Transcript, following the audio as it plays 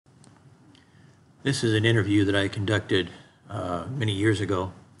This is an interview that I conducted many years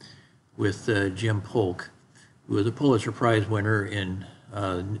ago with Jim Polk, who was a Pulitzer Prize winner in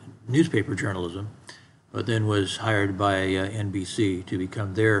newspaper journalism, but then was hired by NBC to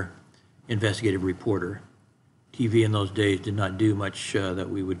become their investigative reporter. TV in those days did not do much that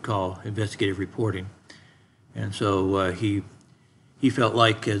we would call investigative reporting. And so he felt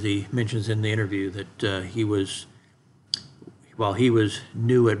like, as he mentions in the interview, that while he was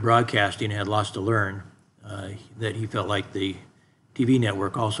new at broadcasting and had lots to learn, that he felt like the TV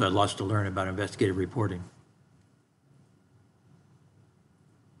network also had lots to learn about investigative reporting.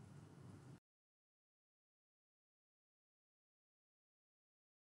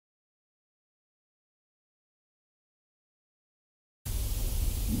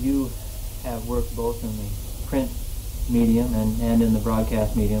 You have worked both in the print medium and in the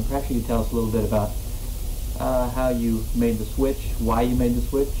broadcast medium. Perhaps you could tell us a little bit about how you made the switch, why you made the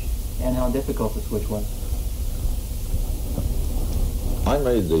switch, and how difficult the switch was. I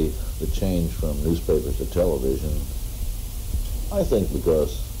made the change from newspapers to television, I think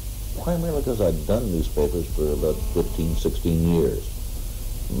primarily because I'd done newspapers for about 15, 16 years,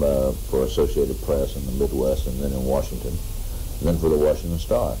 for Associated Press in the Midwest and then in Washington, and then for the Washington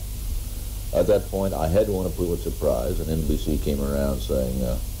Star. At that point, I had won a Pulitzer Prize, and NBC came around saying,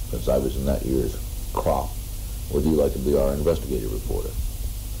 since I was in that year's crop, would you like to be our investigative reporter?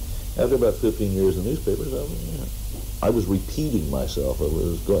 After about 15 years in newspapers, I was repeating myself. I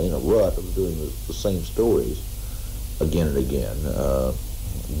was going in a rut. I was doing the same stories again and again,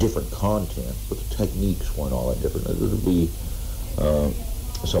 different content, but the techniques weren't all that different. It would be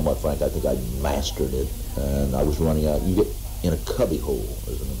somewhat frank. I think I mastered it, and I was running out. You get in a cubbyhole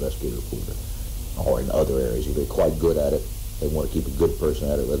as an investigative reporter, or in other areas. You get quite good at it. They want to keep a good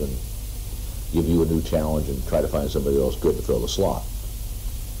person at it rather than give you a new challenge and try to find somebody else good to fill the slot.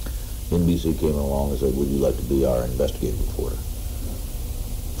 NBC came along and said, would you like to be our investigative reporter?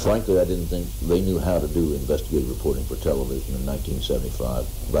 Frankly, I didn't think they knew how to do investigative reporting for television in 1975,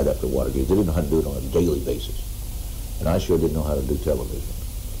 right after Watergate. They didn't know how to do it on a daily basis. And I sure didn't know how to do television.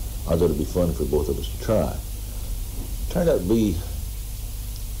 I thought it'd be fun for both of us to try. Turned out to be,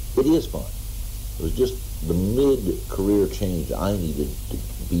 it is fun. It was just the mid-career change I needed to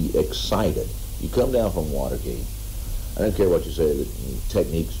be excited. You come down from Watergate, I don't care what you say, the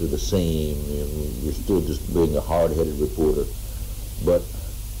techniques are the same, you're still just being a hard-headed reporter, but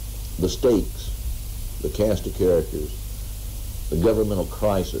the stakes, the cast of characters, the governmental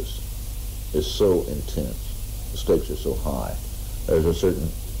crisis is so intense, the stakes are so high. There's a certain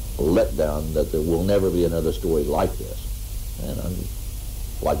letdown that there will never be another story like this, and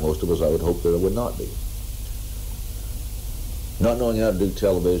like most of us, I would hope that it would not be. Not knowing how to do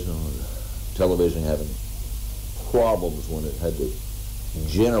television having problems when it had to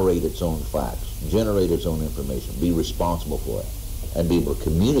generate its own facts, generate its own information, be responsible for it, and be able to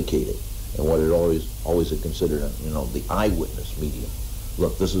communicate it in what it always had considered, the eyewitness medium.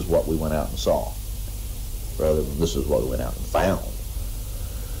 Look, this is what we went out and saw, rather than this is what we went out and found.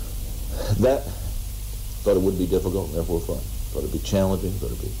 That, thought it would be difficult and therefore fun. Thought it'd be challenging,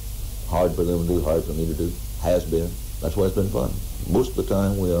 thought it'd be hard for them to do, hard for me to do. Has been. That's why it's been fun. Most of the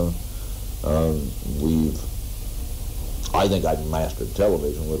time I think I've mastered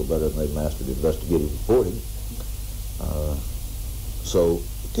television a little better than they've mastered investigative reporting. So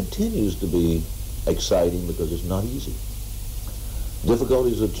it continues to be exciting because it's not easy.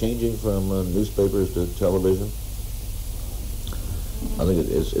 Difficulties of changing from newspapers to television. I think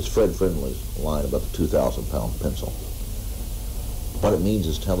it's Fred Friendly's line about the 2,000-pound pencil. What it means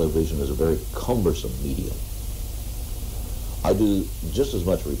is television is a very cumbersome medium. I do just as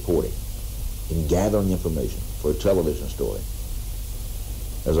much reporting in gathering information for a television story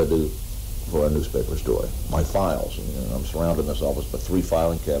as I do for a newspaper story. My files, I'm surrounded in this office by 3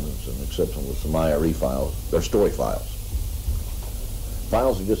 filing cabinets, and except for some IRE files, they're story files.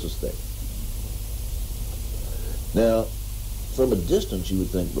 Files are just as thick. Now, from a distance, you would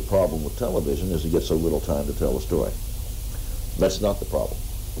think the problem with television is you get so little time to tell a story. That's not the problem.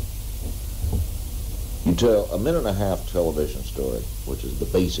 You tell a minute-and-a-half television story, which is the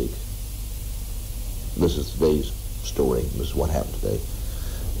basic, this is today's story, this is what happened today,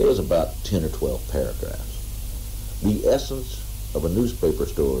 it is about 10 or 12 paragraphs. The essence of a newspaper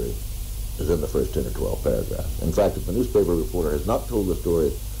story is in the first 10 or 12 paragraphs. In fact, if the newspaper reporter has not told the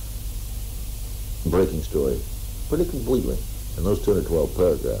story, breaking story, pretty completely in those 10 or 12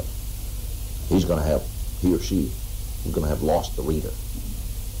 paragraphs, he or she is going to have lost the reader.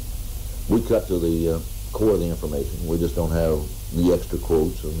 We cut to the core of the information. We just don't have the extra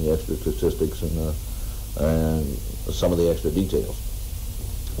quotes and the extra statistics and some of the extra details.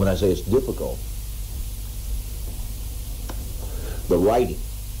 When I say it's difficult, The writing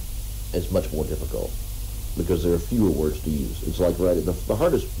is much more difficult because there are fewer words to use. It's like writing, the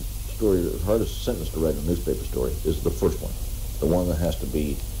hardest story, the hardest sentence to write in a newspaper story is the first one, the one that has to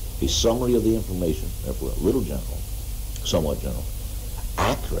be a summary of the information, therefore a little general, somewhat general,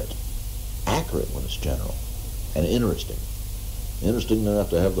 accurate when it's general, and interesting enough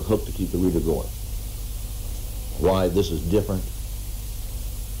to have the hook to keep the reader going. Why this is different,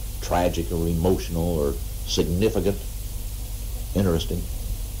 tragic or emotional or significant, interesting,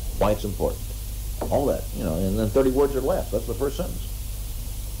 why it's important. All that, and then 30 words or less. That's the first sentence.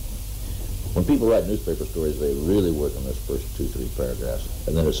 When people write newspaper stories, they really work on those first 2-3 paragraphs,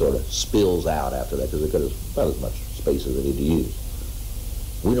 and then it sort of spills out after that because they've got about as much space as they need to use.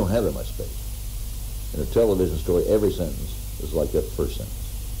 We don't have that much space. In a television story, every sentence is like that first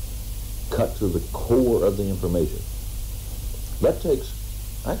sentence. Cut to the core of the information. That takes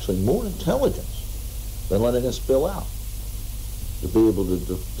actually more intelligence than letting it spill out. To be able to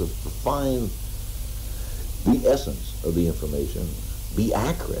find the essence of the information, be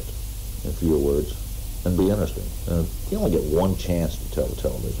accurate in fewer words, and be interesting. You only get one chance to tell a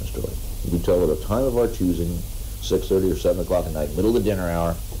television story. You can tell at a time of our choosing, 6:30 or 7 o'clock at night, middle of the dinner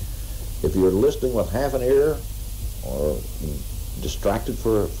hour. If you're listening with half an ear or distracted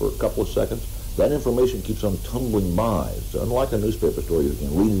for a couple of seconds, that information keeps on tumbling by. So unlike a newspaper story, you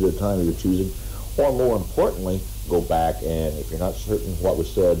can read it at a time of your choosing, or more importantly, go back and, if you're not certain what was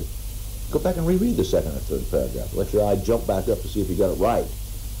said, go back and reread the second or third paragraph. Let your eye jump back up to see if you got it right.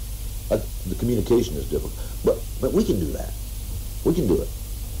 The communication is difficult, but we can do that. We can do it.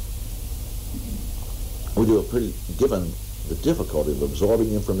 We do it given the difficulty of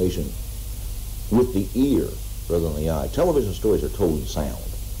absorbing information with the ear rather than the eye. Television stories are told in sound.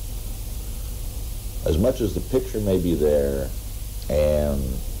 As much as the picture may be there, and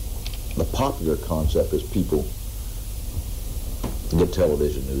the popular concept is people get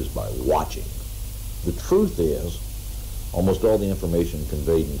television news by watching. The truth is, almost all the information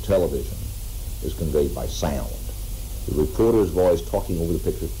conveyed in television is conveyed by sound. The reporter's voice talking over the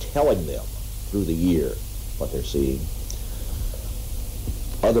picture, telling them through the ear what they're seeing.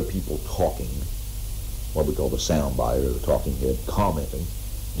 Other people talking, what we call the sound bite or the talking head, commenting,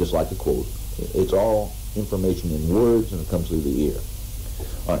 just like a quote. It's all information in words, and it comes through the ear.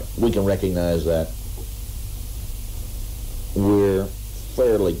 All right, we can recognize that we're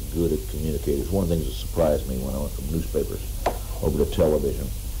fairly good at communicators. One of the things that surprised me when I went from newspapers over to television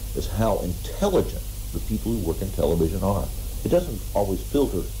is how intelligent the people who work in television are. It doesn't always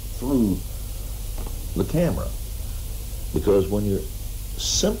filter through the camera, because when you're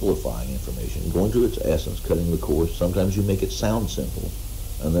simplifying information, going to its essence, cutting the course, sometimes you make it sound simple,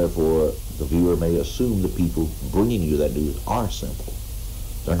 and therefore the viewer may assume the people bringing you that news are simple.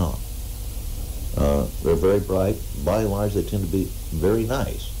 They're not. They're very bright. By and large, they tend to be very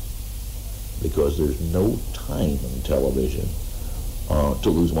nice, because there's no time in television to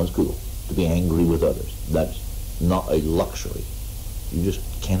lose one's cool, to be angry with others. That's not a luxury. You just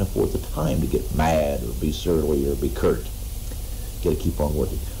can't afford the time to get mad or be surly or be curt. You got to keep on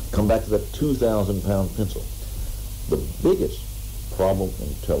working. Come back to that 2,000-pound pencil. The biggest problem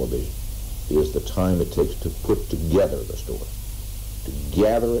in television is the time it takes to put together the story. To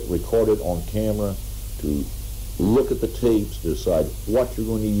gather it, record it on camera, to look at the tapes, to decide what you're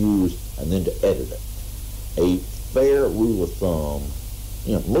going to use, and then to edit it. A fair rule of thumb,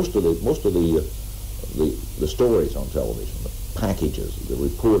 most of the stories on television, the packages the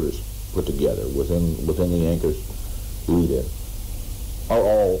reporters put together within the anchor's lead-in, are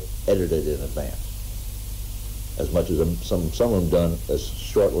all edited in advance. As much as some of them done as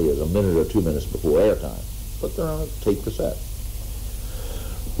shortly as a minute or 2 minutes before airtime, but they're on a tape cassette.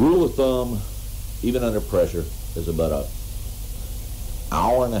 Rule of thumb, even under pressure, is about an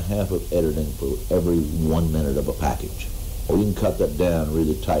hour and a half of editing for every 1 minute of a package. Or you can cut that down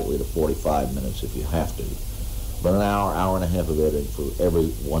really tightly to 45 minutes if you have to. But an hour and a half of editing for every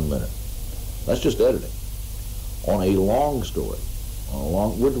 1 minute. That's just editing. On a long story,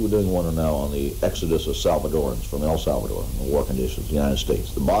 we're doing one now on the exodus of Salvadorans from El Salvador and the war conditions of the United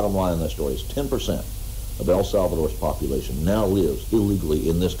States. The bottom line in that story is 10% of El Salvador's population now lives illegally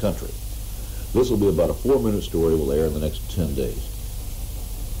in this country. This will be about a 4-minute story. Will air in the next 10 days.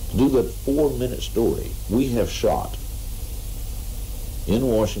 To do that 4-minute story, we have shot in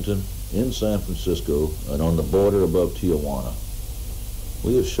Washington, in San Francisco, and on the border above Tijuana.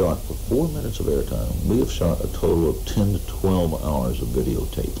 We have shot, for 4 minutes of airtime, we have shot a total of 10 to 12 hours of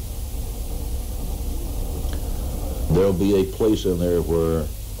videotape. There'll be a place in there where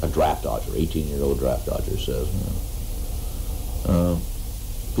a draft dodger, 18-year-old draft dodger says,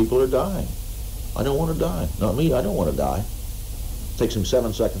 people are dying. I don't want to die. Not me, I don't want to die. Takes him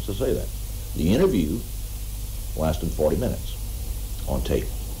 7 seconds to say that. The interview lasted 40 minutes on tape.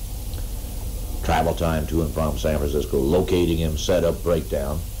 Travel time to and from San Francisco, locating him, setup,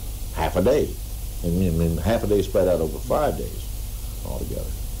 breakdown, half a day. I mean, half a day spread out over 5 days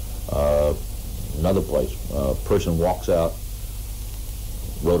altogether. Another place, a person walks out,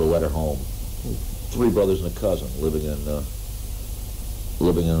 wrote a letter home. 3 brothers and a cousin living in a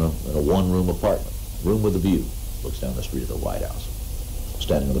one-room apartment, room with a view. Looks down the street at the White House,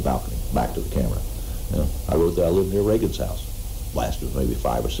 standing on the balcony, back to the camera. You know, I wrote that I lived near Reagan's house. Lasted maybe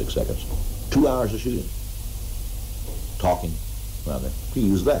 5 or 6 seconds. 2 hours of shooting, talking around there. He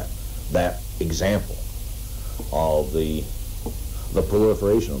used that example of the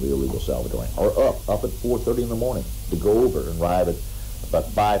proliferation of the illegal Salvadoran, or up at 4:30 in the morning to go over and arrive at about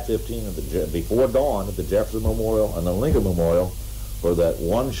 5:15 before dawn at the Jefferson Memorial and the Lincoln Memorial for that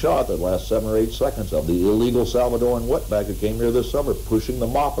one shot that lasts 7 or 8 seconds of the illegal Salvadoran wetback that came here this summer, pushing the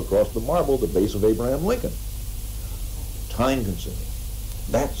mop across the marble at the base of Abraham Lincoln. Time-consuming.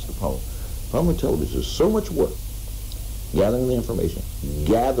 That's the problem. The problem with television is so much work, gathering the information,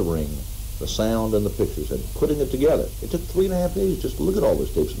 gathering the sound and the pictures, and putting it together. It took 3.5 days just to look at all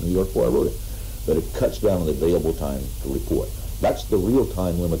those tapes in New York before I wrote it, but it cuts down on the available time to report. That's the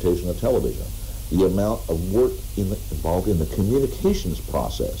real-time limitation of television, the amount of work involved in the communications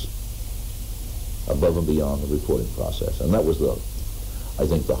process above and beyond the reporting process. And that was, I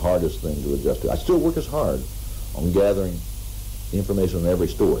think, the hardest thing to adjust to. I still work as hard on gathering information on every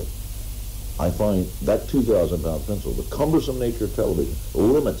story. I find that 2,000-pound pencil, the cumbersome nature of television,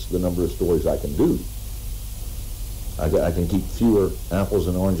 limits the number of stories I can do. I can keep fewer apples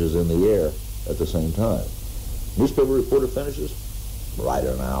and oranges in the air at the same time. Newspaper reporter finishes right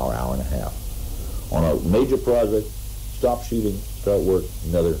at an hour, hour and a half. On a major project, stop shooting, start work,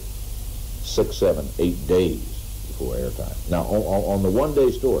 another 6, 7, 8 days before airtime. Now, on the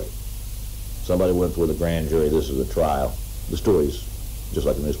one-day story, somebody went for the grand jury, this is a trial. The story's just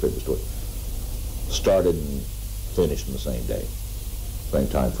like a newspaper story. Started and finished in the same day, same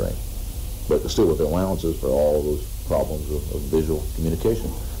time frame, but still with allowances for all those problems of visual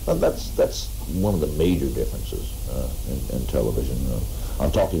communication. That's one of the major differences in television.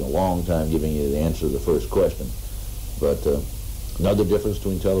 I'm talking a long time giving you the answer to the first question, but another difference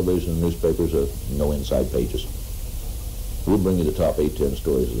between television and newspapers are no inside pages. We'll bring you the top 8, 10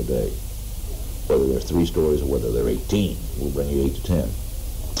 stories of the day. Whether there are 3 stories or whether there are 18, we'll bring you 8 to 10.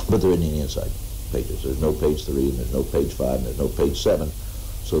 But there isn't any inside pages. There's no page 3, and there's no page 5, and there's no page 7,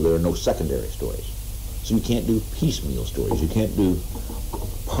 so there are no secondary stories. So you can't do piecemeal stories. You can't do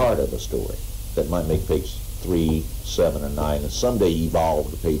part of a story that might make page 3, 7, and 9, and someday evolve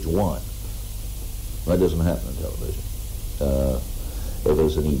to page 1. That doesn't happen in television. If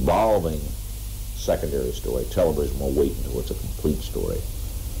it's an evolving secondary story, television will wait until it's a complete story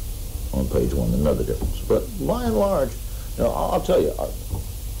on page 1. Another difference. But by and large, you know, I'll tell you,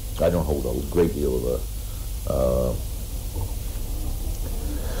 I don't hold a great deal of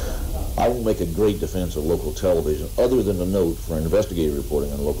I won't make a great defense of local television, other than a note for investigative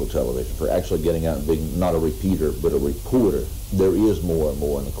reporting on local television, for actually getting out and being not a repeater, but a reporter. There is more and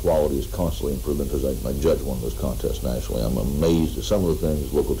more, and the quality is constantly improving, because I judge one of those contests nationally. I'm amazed at some of the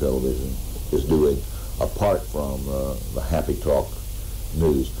things local television is doing, apart from the happy talk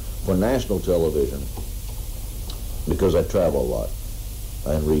news. For national television, because I travel a lot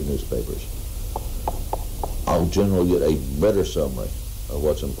and read newspapers, I'll generally get a better summary of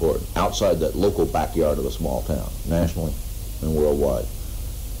what's important outside that local backyard of a small town, nationally and worldwide,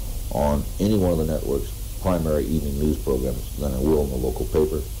 on any one of the network's primary evening news programs than I will in the local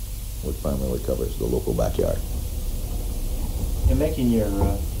paper, which primarily covers the local backyard. In making your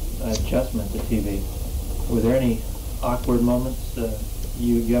adjustment to TV, were there any awkward moments?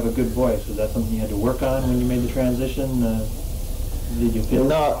 You have a good voice. Was that something you had to work on when you made the transition? Did you feel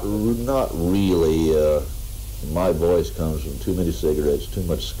not really. My voice comes from too many cigarettes, too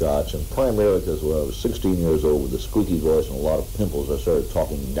much scotch, and primarily because when I was 16 years old with a squeaky voice and a lot of pimples, I started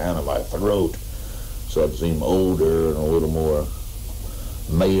talking down in my throat, so I'd seem older and a little more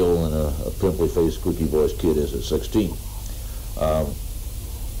male than a pimply-faced, squeaky-voiced kid is at 16. I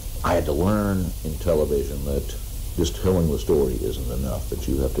had to learn in television that just telling the story isn't enough, that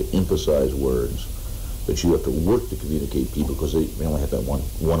you have to emphasize words, that you have to work to communicate people, because they only have that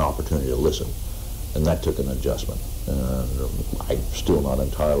one opportunity to listen. And that took an adjustment. I'm still not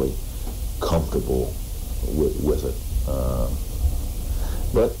entirely comfortable with it.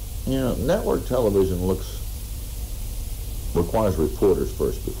 But, you know, network television requires reporters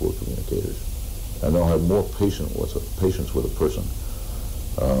first before communicators. And they'll have more patience with a person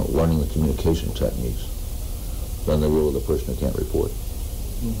learning the communication techniques than they will with a person who can't report.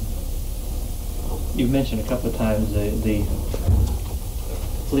 You've mentioned a couple of times the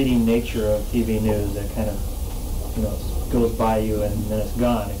fleeting nature of TV news that kind of, goes by you and then it's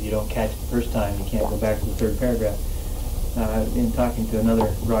gone. If you don't catch it the first time, you can't go back to the third paragraph. In talking to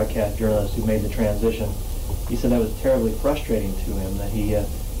another broadcast journalist who made the transition, he said that was terribly frustrating to him, that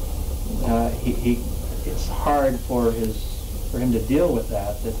it's hard for him to deal with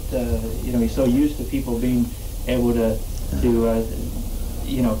that, he's so used to people being able to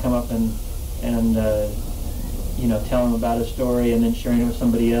come up and tell him about a story and then sharing it with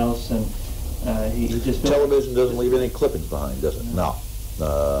somebody else, and he just... Television doesn't leave any clippings behind, does it? No.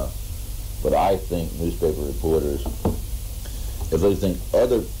 But I think newspaper reporters, if they think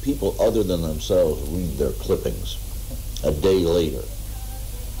other people other than themselves read their clippings a day later,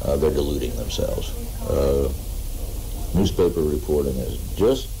 they're deluding themselves. Newspaper reporting is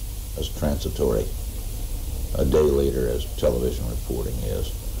just as transitory a day later as television reporting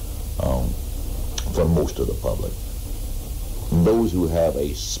is for most of the public. Those who have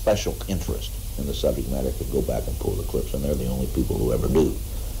a special interest in the subject matter could go back and pull the clips, and they're the only people who ever do,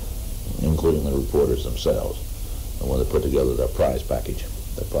 including the reporters themselves, and when they put together their prize package,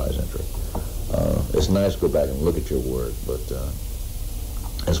 their prize entry. It's nice to go back and look at your work, but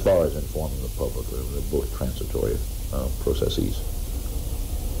as far as informing the public, they're both transitory processes.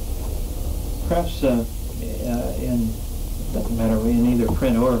 Perhaps doesn't matter, in either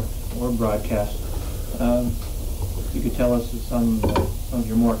print or broadcast, you could tell us some of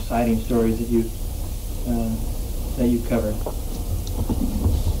your more exciting stories that you've covered.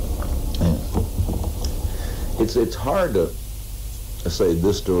 It's hard to say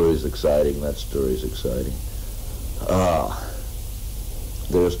this story is exciting, that story is exciting.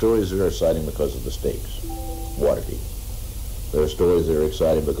 There are stories that are exciting because of the stakes, Watergate. There are stories that are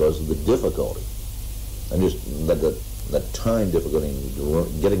exciting because of the difficulty, and just the time difficulty in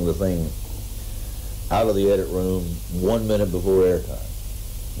getting the thing out of the edit room 1 minute before airtime.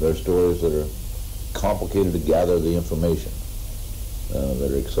 There are stories that are complicated to gather the information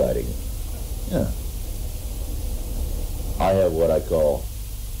that are exciting. Yeah. I have what I call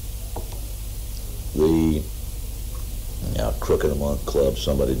the Crook of the Month Club,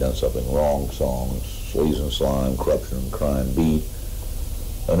 somebody done something wrong songs, Sleaze and Slime, Corruption and Crime Beat.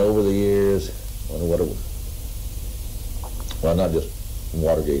 And over the years, well, not just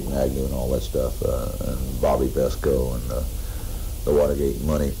Watergate and Agnew and all that stuff, and Bobby Vesco and the Watergate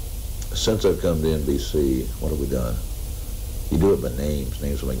money. Since I've come to NBC, what have we done? You do it by names.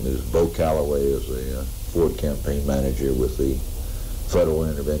 Names will make news. Bo Calloway is the Ford campaign manager with the Federal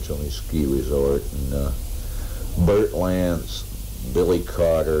Intervention on the ski resort, and Burt Lance, Billy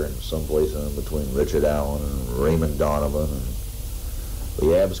Carter, and someplace in between Richard Allen and Raymond Donovan, and the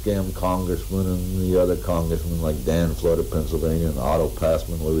Abscam congressman and the other congressmen like Dan Flood of Pennsylvania and Otto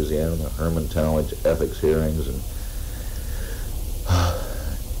Passman, Louisiana, and the Herman Talmadge ethics hearings, and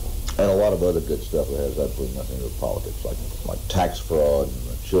a lot of other good stuff that has absolutely nothing to do with politics, like tax fraud and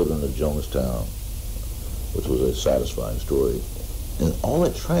the children of Jonestown, which was a satisfying story. And all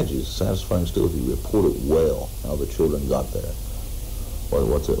that tragedy is satisfying still if you report it well, how the children got there.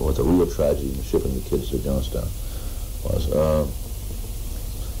 What's a real tragedy in shipping the kids to Jonestown was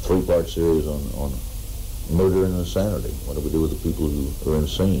three-part series on murder and insanity. What do we do with the people who are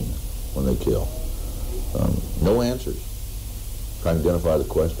insane when they kill? No answers. Trying to identify the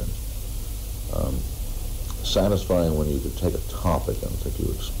questions. Satisfying when you could take a topic and think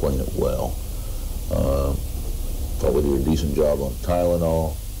you explain it well. Thought we did a decent job on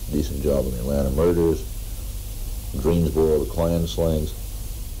Tylenol, decent job on the Atlanta murders, Greensboro, the Klan slings.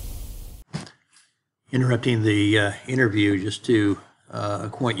 Interrupting the interview just to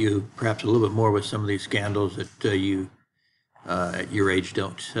acquaint you perhaps a little bit more with some of these scandals that you at your age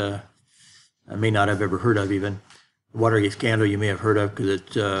may not have ever heard of even. The Watergate scandal you may have heard of because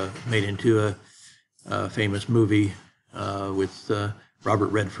it made into a famous movie with Robert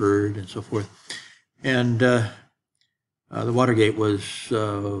Redford and so forth. And the Watergate was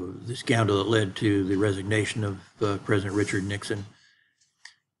the scandal that led to the resignation of President Richard Nixon.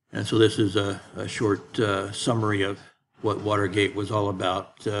 And so this is a short summary of what Watergate was all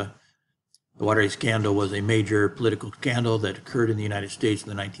about. The Watergate scandal was a major political scandal that occurred in the United States in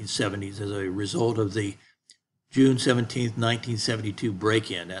the 1970s as a result of the June 17, 1972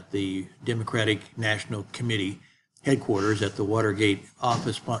 break-in at the Democratic National Committee headquarters at the Watergate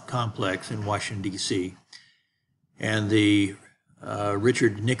office complex in Washington, D.C. And the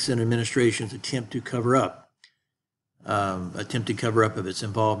Richard Nixon administration's attempted cover-up of its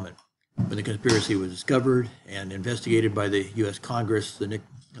involvement. When the conspiracy was discovered and investigated by the U.S. Congress, the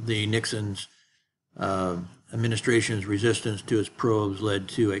Nixons administration's resistance to its probes led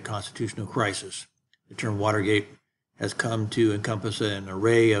to a constitutional crisis. The term Watergate has come to encompass an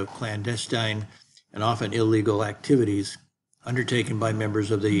array of clandestine and often illegal activities undertaken by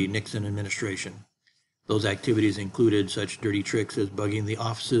members of the Nixon administration. Those activities included such dirty tricks as bugging the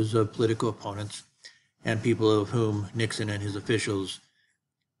offices of political opponents and people of whom Nixon and his officials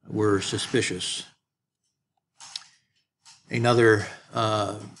were suspicious. Another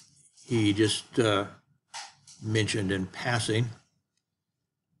he just mentioned in passing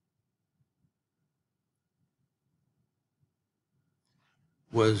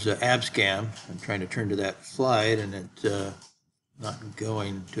was Abscam. I'm trying to turn to that slide and it's not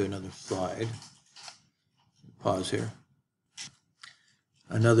going to another slide. Pause here.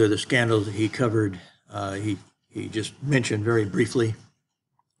 Another of the scandals that he covered, he just mentioned very briefly,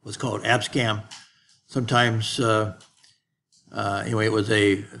 was called Abscam. Sometimes, anyway, it was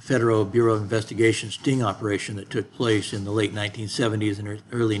a Federal Bureau of Investigation sting operation that took place in the late 1970s and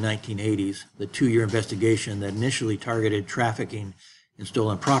early 1980s. The 2-year investigation that initially targeted trafficking in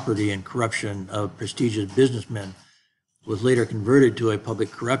stolen property and corruption of prestigious businessmen was later converted to a public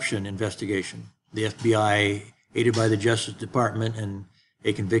corruption investigation. The FBI, aided by the Justice Department and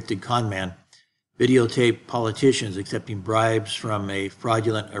a convicted conman, videotaped politicians accepting bribes from a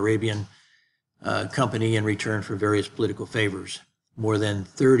fraudulent Arabian company in return for various political favors. More than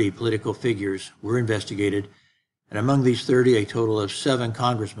 30 political figures were investigated, and among these 30, a total of 7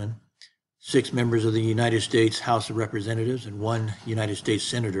 congressmen, 6 members of the United States House of Representatives, and 1 United States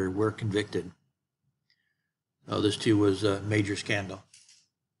senator were convicted. So this too was a major scandal.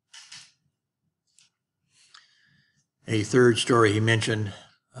 A third story he mentioned,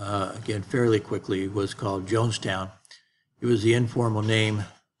 again fairly quickly, was called Jonestown. It was the informal name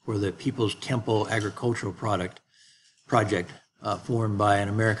for the People's Temple Agricultural Project, formed by an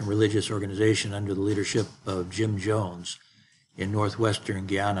American religious organization under the leadership of Jim Jones in northwestern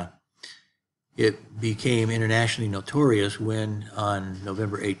Guyana. It became internationally notorious when, on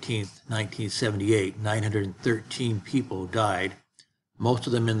November 18, 1978, 913 people died, most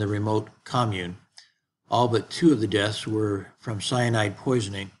of them in the remote commune. All but 2 of the deaths were from cyanide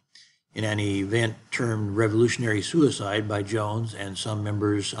poisoning in an event termed revolutionary suicide by Jones and some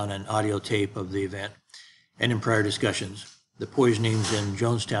members on an audio tape of the event and in prior discussions. The poisonings in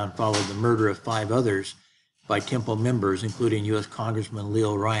Jonestown followed the murder of 5 others by Temple members, including U.S. Congressman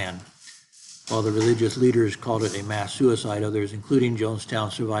Leo Ryan. While the religious leaders called it a mass suicide, others, including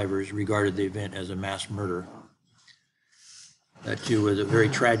Jonestown survivors, regarded the event as a mass murder. That too was a very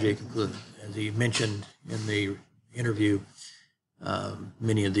tragic, as he mentioned in the interview,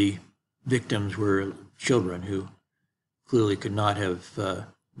 many of the victims were children who clearly could not have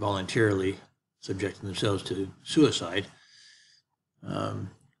voluntarily subjected themselves to suicide,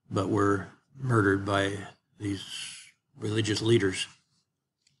 but were murdered by these religious leaders.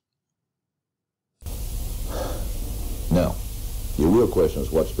 Now, your real question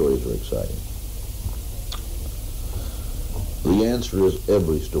is what stories are exciting? The answer is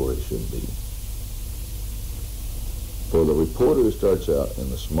every story should be. For the reporter who starts out in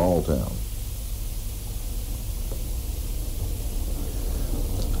the small town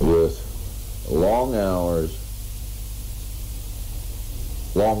with long hours,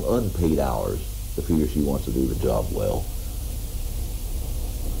 long unpaid hours, if he or she wants to do the job well.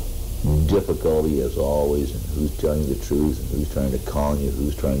 Difficulty, as always, in who's telling you the truth and who's trying to con you,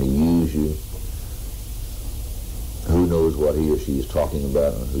 who's trying to use you, who knows what he or she is talking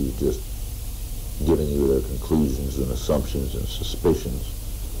about and who's just giving you their conclusions and assumptions and suspicions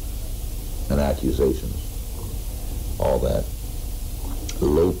and accusations. All that.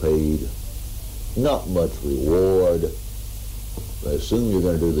 Low paid, not much reward. They assume you're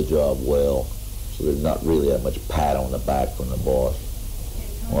going to do the job well, so there's not really that much pat on the back from the boss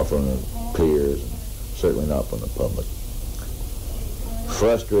or from the peers, and certainly not from the public.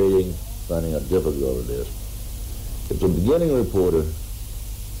 Frustrating, finding out how difficult it is. If the beginning reporter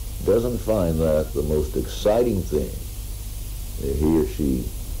doesn't find that the most exciting thing that he or she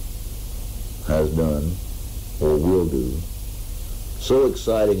has done or will do so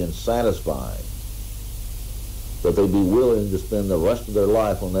exciting and satisfying that they'd be willing to spend the rest of their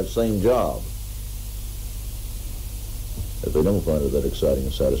life on that same job, if they don't find it that exciting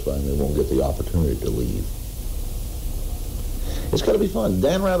and satisfying, they won't get the opportunity to leave. It's got to be fun.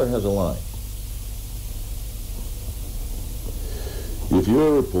 Dan Rather has a line. If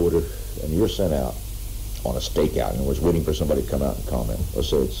you're a reporter and you're sent out on a stakeout and was waiting for somebody to come out and comment, let's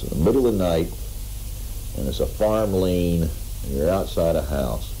say it's in the middle of the night and it's a farm lane and you're outside a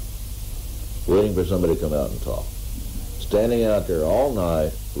house waiting for somebody to come out and talk. Standing out there all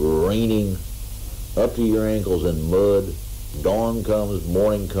night, raining, up to your ankles in mud. Dawn comes,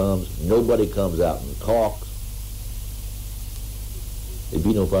 morning comes, nobody comes out and talks. If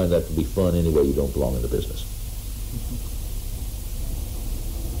you don't find that to be fun anyway, you don't belong in the business.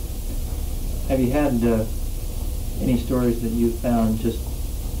 Have you had any stories that you found just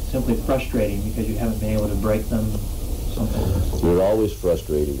simply frustrating because you haven't been able to break them? Something. You're always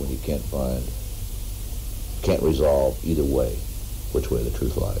frustrated when you can't resolve either way which way the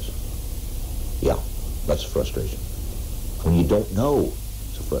truth lies. Yeah, that's a frustration. When you don't know,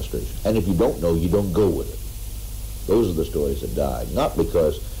 it's a frustration. And if you don't know, you don't go with it. Those are the stories that died. Not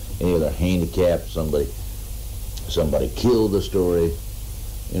because any other handicap, somebody killed the story.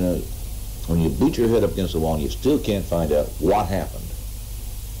 You know, when you beat your head up against the wall and you still can't find out what happened,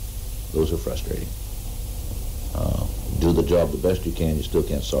 those are frustrating. Do the job the best you can, you still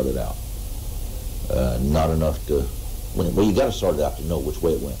can't sort it out. Not enough to, well, you got to sort it out to know which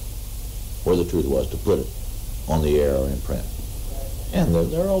way it went, where the truth was, to put it on the air or in print. And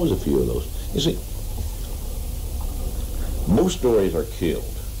there are always a few of those. You see, most stories are killed,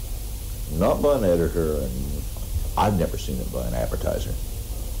 not by an editor, and I've never seen it by an advertiser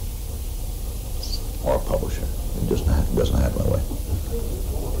or a publisher. It just doesn't happen that way.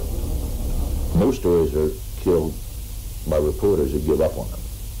 Most stories are killed by reporters who give up on them.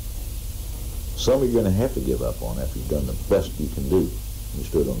 Some you're going to have to give up on after you've done the best you can do. You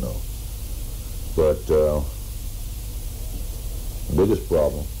still don't know. But the biggest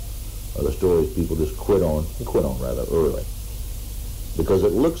problem are the stories people just quit on rather early. Because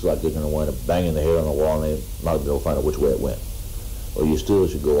it looks like they're going to wind up banging their head on the wall and they're not going to find out which way it went. Or you still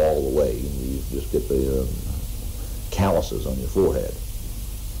should go all the way. You just get the calluses on your forehead.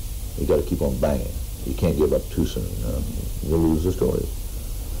 You got to keep on banging. You can't give up too soon. You'll lose the stories.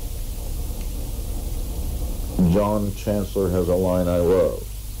 John Chancellor has a line I love.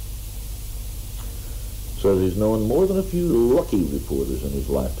 Says he's known more than a few lucky reporters in his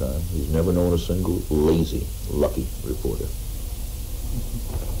lifetime. He's never known a single lazy, lucky reporter.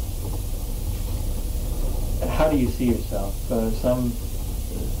 How do you see yourself?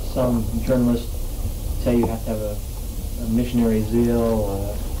 Some journalists say you have to have a missionary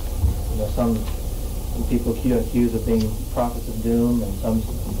zeal. Some people accuse of being prophets of doom, and some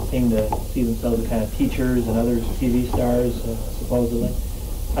seem to see themselves as kind of teachers, and others TV stars, supposedly.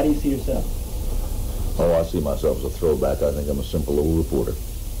 How do you see yourself? Oh, I see myself as a throwback. I think I'm a simple old reporter.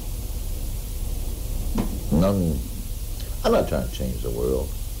 I'm not trying to change the world.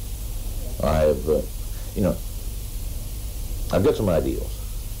 I have, I've got some ideals.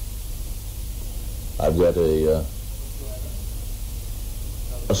 I've got a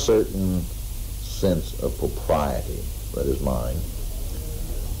certain sense of propriety that is mine.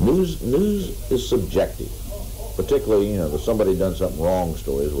 News is subjective. Particularly, the somebody done something wrong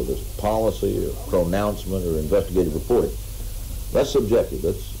stories, whether it's policy or pronouncement or investigative reporting. That's subjective.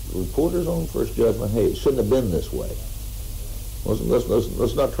 That's reporters' own first judgment. Hey, it shouldn't have been this way.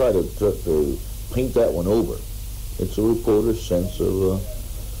 Let's not try to paint that one over. It's a reporter's sense of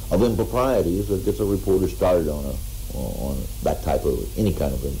improprieties that gets a reporter started on that type of any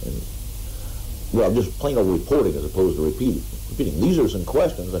kind of just plain old reporting as opposed to repeating. These are some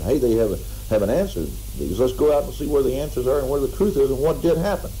questions, and hey, they haven't answered these. Let's go out and see where the answers are and where the truth is and what did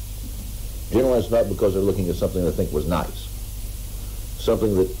happen. Generally, it's not because they're looking at something they think was nice,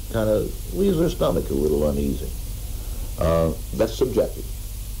 something that kind of leaves their stomach a little uneasy. That's subjective,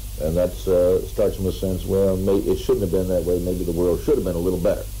 and that starts from a sense, well, it shouldn't have been that way. Maybe the world should have been a little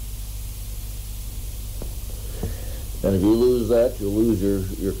better. And if you lose that, you'll lose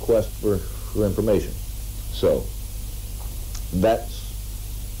your quest for information. So that's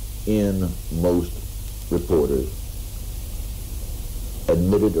in most reporters,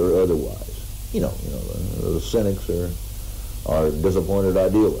 admitted or otherwise. The cynics are disappointed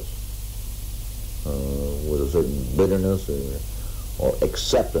idealists with a certain bitterness or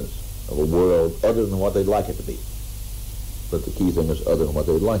acceptance of a world other than what they'd like it to be. But the key thing is other than what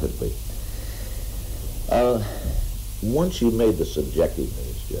they'd like it to be. Once you've made the subjective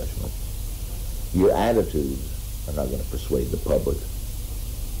news judgment, your attitudes are not going to persuade the public.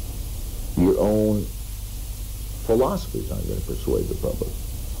 Your own philosophies aren't going to persuade the public.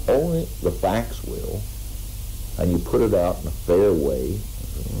 Only the facts will, and you put it out in a fair way.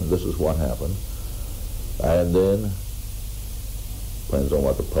 This is what happened. And then, depends on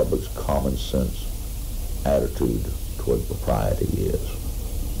what the public's common sense attitude toward propriety is.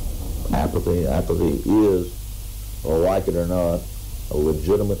 Apathy is, or like it or not, a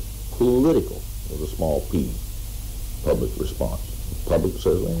legitimate political, with a small p, public response. The public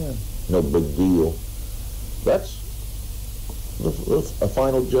says, no big deal. That's a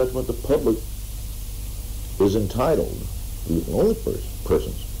final judgment the public is entitled, the only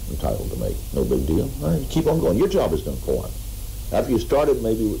person's entitled to make. No big deal. All right, keep on going. Your job is to inform. After you started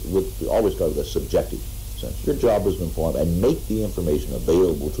maybe with, always start with a subjective sense. Your job is to inform and make the information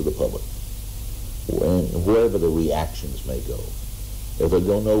available to the public, wherever the reactions may go. If they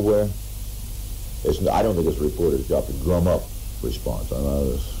go nowhere, I don't think it's a reporter's job to drum up response.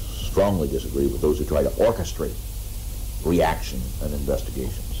 I strongly disagree with those who try to orchestrate reaction and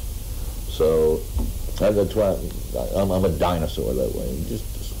investigations. So that's why I'm a dinosaur that way.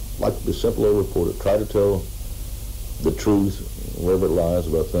 Just like the simple old reporter, try to tell the truth wherever it lies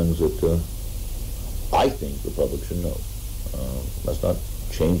about things that I think the public should know. That's not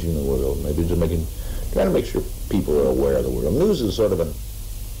changing the world. Maybe just trying to make sure people are aware of the world. News is sort of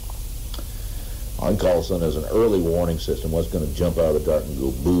I'd call it as an early warning system. What's going to jump out of the dark and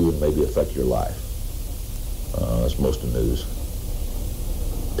go boo and maybe affect your life. That's most of news.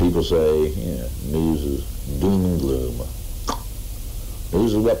 People say, news is doom and gloom.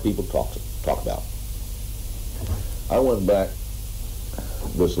 News is what people talk about. I went back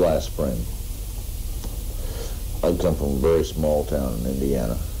this last spring. I come from a very small town in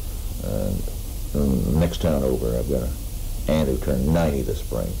Indiana, and in the next town over, I've got an aunt who turned 90 this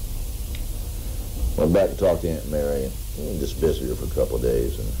spring. Went back to talk to Aunt Mary and just visited her for a couple of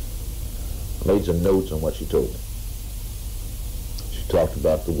days and made some notes on what she told me. She talked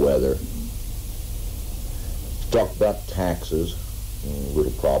about the weather. She talked about taxes, a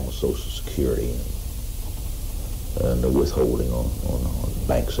little problem with Social Security and the withholding on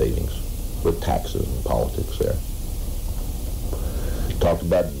bank savings with taxes and politics there. Talked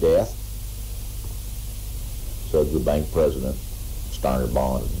about death. Said the bank president, Steiner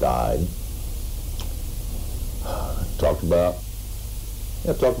Bond, had died. Talked about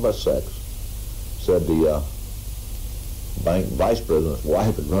sex. Said the bank vice president's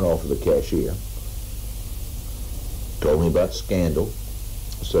wife had run off with the cashier. Told me about scandal.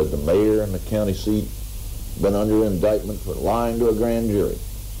 Said the mayor and the county seat been under indictment for lying to a grand jury.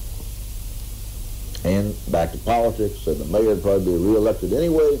 And back to politics, said the mayor would probably be reelected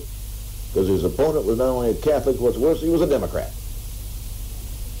anyway because his opponent was not only a Catholic, what's worse, he was a Democrat.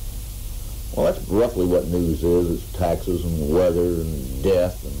 Well, that's roughly what news is. It's taxes and weather and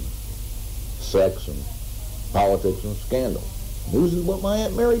death and sex and politics and scandal. News is what my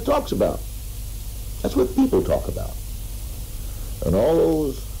Aunt Mary talks about. That's what people talk about. And all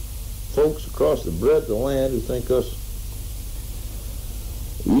those folks across the breadth of the land who think us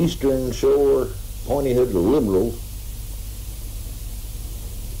Eastern Shore pointy-headed liberals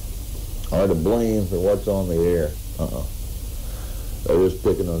are to blame for what's on the air. They're just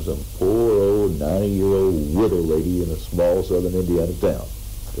picking on some poor old 90-year-old widow lady in a small southern Indiana town,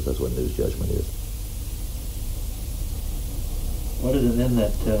 because that's what news judgment is. What is it then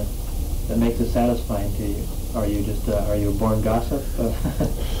that makes it satisfying to you? Are you a born gossip?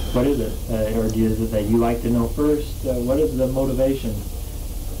 What is it? Or is it that you like to know first? What is the motivation?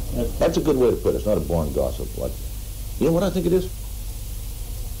 That's a good way to put it. It's not a born gossip. You know what I think it is?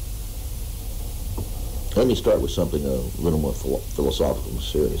 Let me start with something a little more philosophical and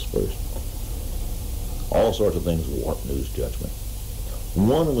serious first. All sorts of things warp news judgment.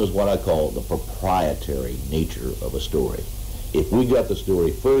 One of them is what I call the proprietary nature of a story. If we got the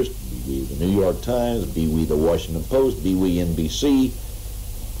story first, be we the New York Times, be we the Washington Post, be we NBC,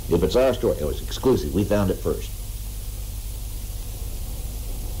 if it's our story, it was exclusive, we found it first.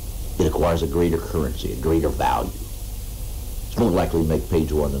 It acquires a greater currency, a greater value. It's more likely to make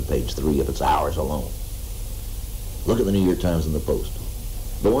page 1 than page 3 if it's ours alone. Look at the New York Times and the Post.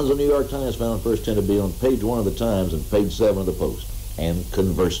 The ones the New York Times found first tend to be on page 1 of the Times and page 7 of the Post. And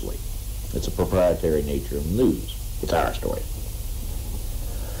conversely, it's a proprietary nature of news. It's our story.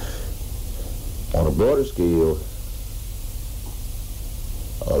 On a broader scale,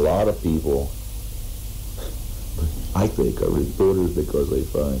 a lot of people, I think, are reporters because they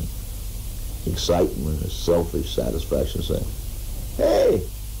find excitement and selfish satisfaction saying, hey,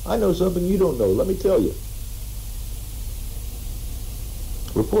 I know something you don't know, let me tell you.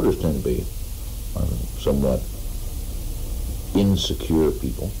 Reporters tend to be somewhat insecure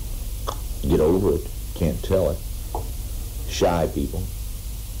people. Get over it, can't tell it. Shy people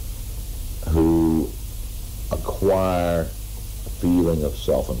who acquire a feeling of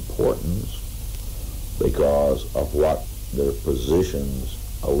self-importance because of what their positions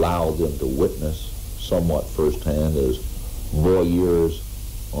allow them to witness somewhat firsthand as voyeurs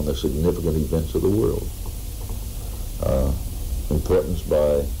on the significant events of the world. Importance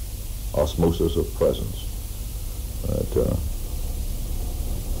by osmosis of presence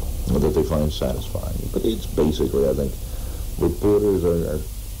that they find satisfying. But it's basically, I think, reporters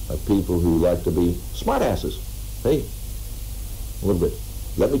people who like to be smartasses. Hey, a little bit.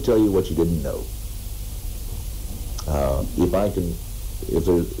 Let me tell you what you didn't know.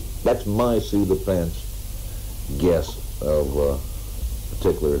 That's my seat of the fence guess of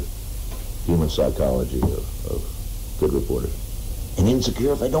particular human psychology of good reporters. And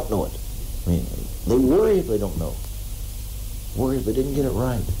insecure if they don't know it. I mean, they worry if they don't know. Worry if they didn't get it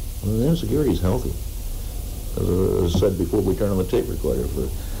right. I mean, insecurity is healthy. As I said before we turn on the tape recorder, if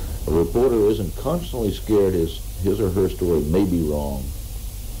a reporter isn't constantly scared his or her story may be wrong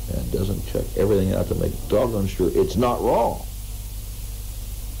and doesn't check everything out to make doggone sure it's not wrong,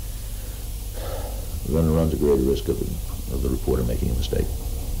 then runs a greater risk of the reporter making a mistake.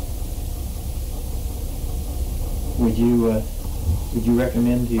 Would you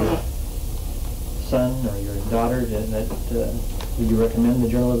recommend to your son or your daughter would you recommend the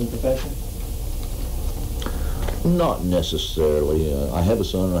journalism profession? Not necessarily. I have a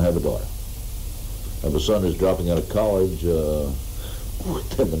son and I have a daughter. I have a son who's dropping out of college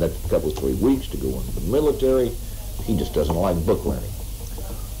within the next couple, 3 weeks to go into the military. He just doesn't like book learning.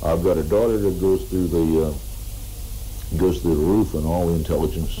 I've got a daughter that goes through the roof in all the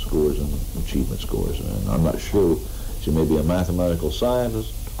intelligence scores and achievement scores, and I'm not sure. She may be a mathematical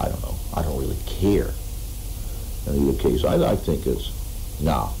scientist. I don't know. I don't really care. In either case, I think it's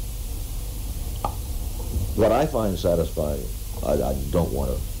what I find satisfying, I don't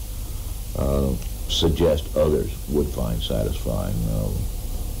want to suggest others would find satisfying.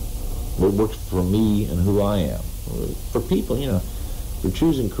 What works for me and who I am. For people, for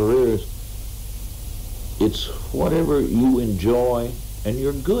choosing careers, it's whatever you enjoy and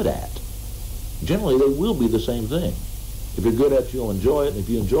you're good at. Generally, they will be the same thing. If you're good at it, you'll enjoy it, and if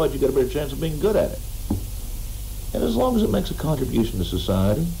you enjoy it, you've got a better chance of being good at it. And as long as it makes a contribution to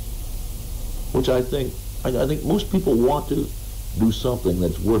society, which I think most people want to do something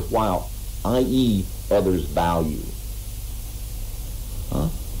that's worthwhile, i.e. others value.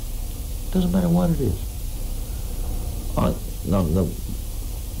 Doesn't matter what it is. I'm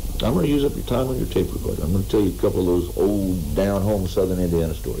going to use up your time on your tape recorder. I'm going to tell you a couple of those old down-home southern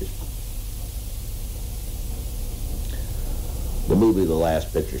Indiana stories. The movie The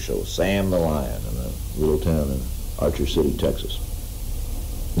Last Picture Show, Sam the Lion in a little town in Archer City, Texas.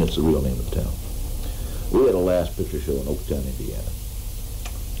 That's the real name of the town. We had a Last Picture Show in Oaktown, Indiana.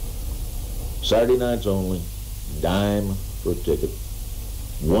 Saturday nights only, dime for a ticket,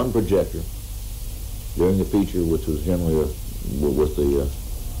 one projector. During the feature, which was generally with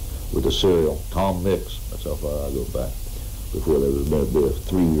the serial, Tom Mix, that's how far I go back, before there was going to be a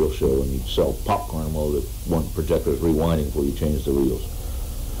three-reel show, and you'd sell popcorn while the one projector was rewinding before you changed the reels.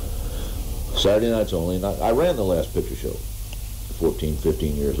 Saturday nights only, and I ran the Last Picture Show, 14,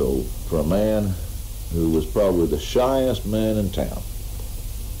 15 years old, for a man who was probably the shyest man in town.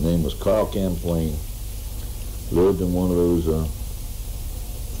 His name was Carl Camplain. Lived in one of those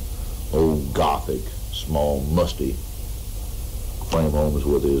old Gothic, small, musty frame homes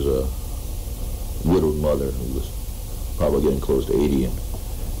with his widowed mother, who was probably getting close to 80. And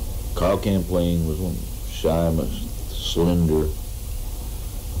Carl Camplain was one shy, slender,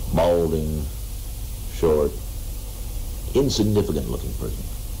 balding, short, insignificant-looking person.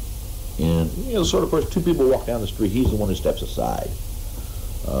 And, the sort of person, two people walk down the street, he's the one who steps aside.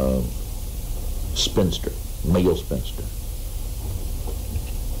 Spinster, male spinster.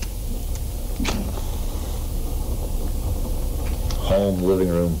 Home, living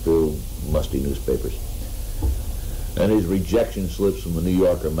room filled musty newspapers. And his rejection slips from the New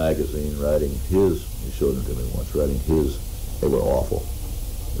Yorker magazine, writing his, he showed them to me once, writing his, they were awful,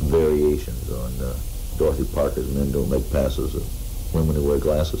 variations on Dorothy Parker's Men Don't Make Passes of Women Who Wear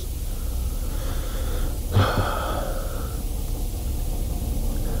Glasses.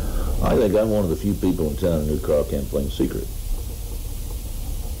 I think I'm one of the few people in town who knew Carl Camplain's secret.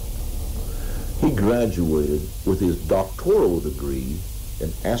 He graduated with his doctoral degree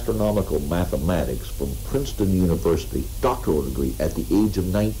in astronomical mathematics from Princeton University, doctoral degree at the age of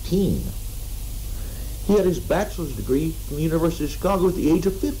 19. He had his bachelor's degree from the University of Chicago at the age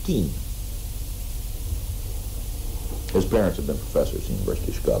of 15. His parents had been professors at the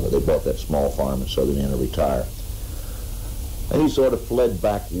University of Chicago. They bought that small farm in southern Indiana to retire. And he sort of fled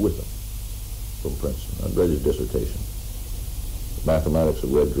back with them from Princeton. I read his dissertation, Mathematics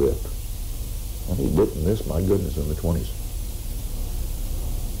of Red Drift. And he'd written this, my goodness, in the 20s.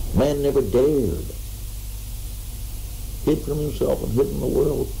 Man never dared. Hid from himself and hid from the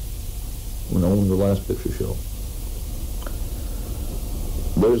world when owned the Last Picture Show.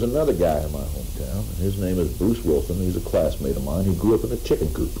 There's another guy in my hometown, and his name is Bruce Wilson. He's a classmate of mine. He grew up in a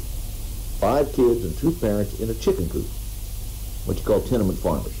chicken coop. 5 kids and 2 parents in a chicken coop. what you call tenement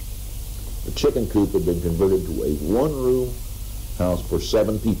farmers. The chicken coop had been converted to a one-room house for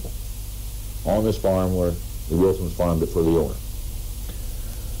 7 people on this farm where the Wilsons farmed it for the owner.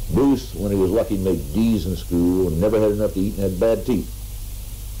 Bruce, when he was lucky, made D's in school and never had enough to eat and had bad teeth.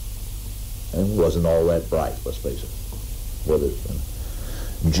 And wasn't all that bright, let's face it. Whether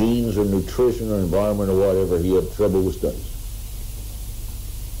it's genes or nutrition or environment or whatever, he had trouble with studies.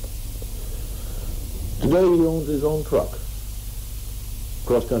 Today he owns his own truck.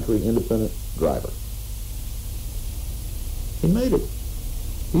 Cross-country independent driver. He made it.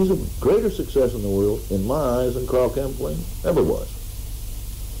 He's a greater success in the world, in my eyes, than Carl Champlain ever was.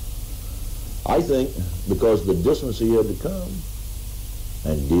 I think because of the distance he had to come,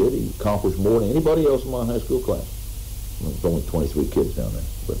 and did, he accomplished more than anybody else in my high school class. Well, there's only 23 kids down there,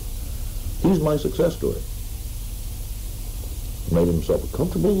 but he's my success story. He made himself a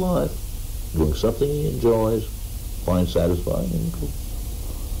comfortable life, doing something he enjoys, finds satisfying,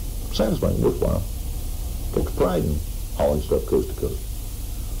 worthwhile. Takes pride in hauling stuff coast to coast.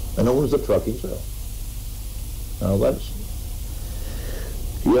 And owns the truck himself. Now that's,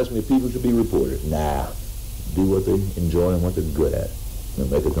 you ask me if people should be reporters. Nah, do what they enjoy and what they're good at. And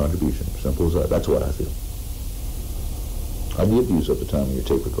make a contribution. Simple as that. That's what I feel. I'd give you up the time of your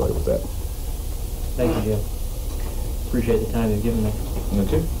tape recorder with that. Thank you, Jim. Appreciate the time you've given me.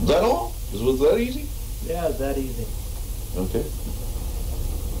 Okay. Is that all? Was that easy? Yeah, it's that easy. Okay.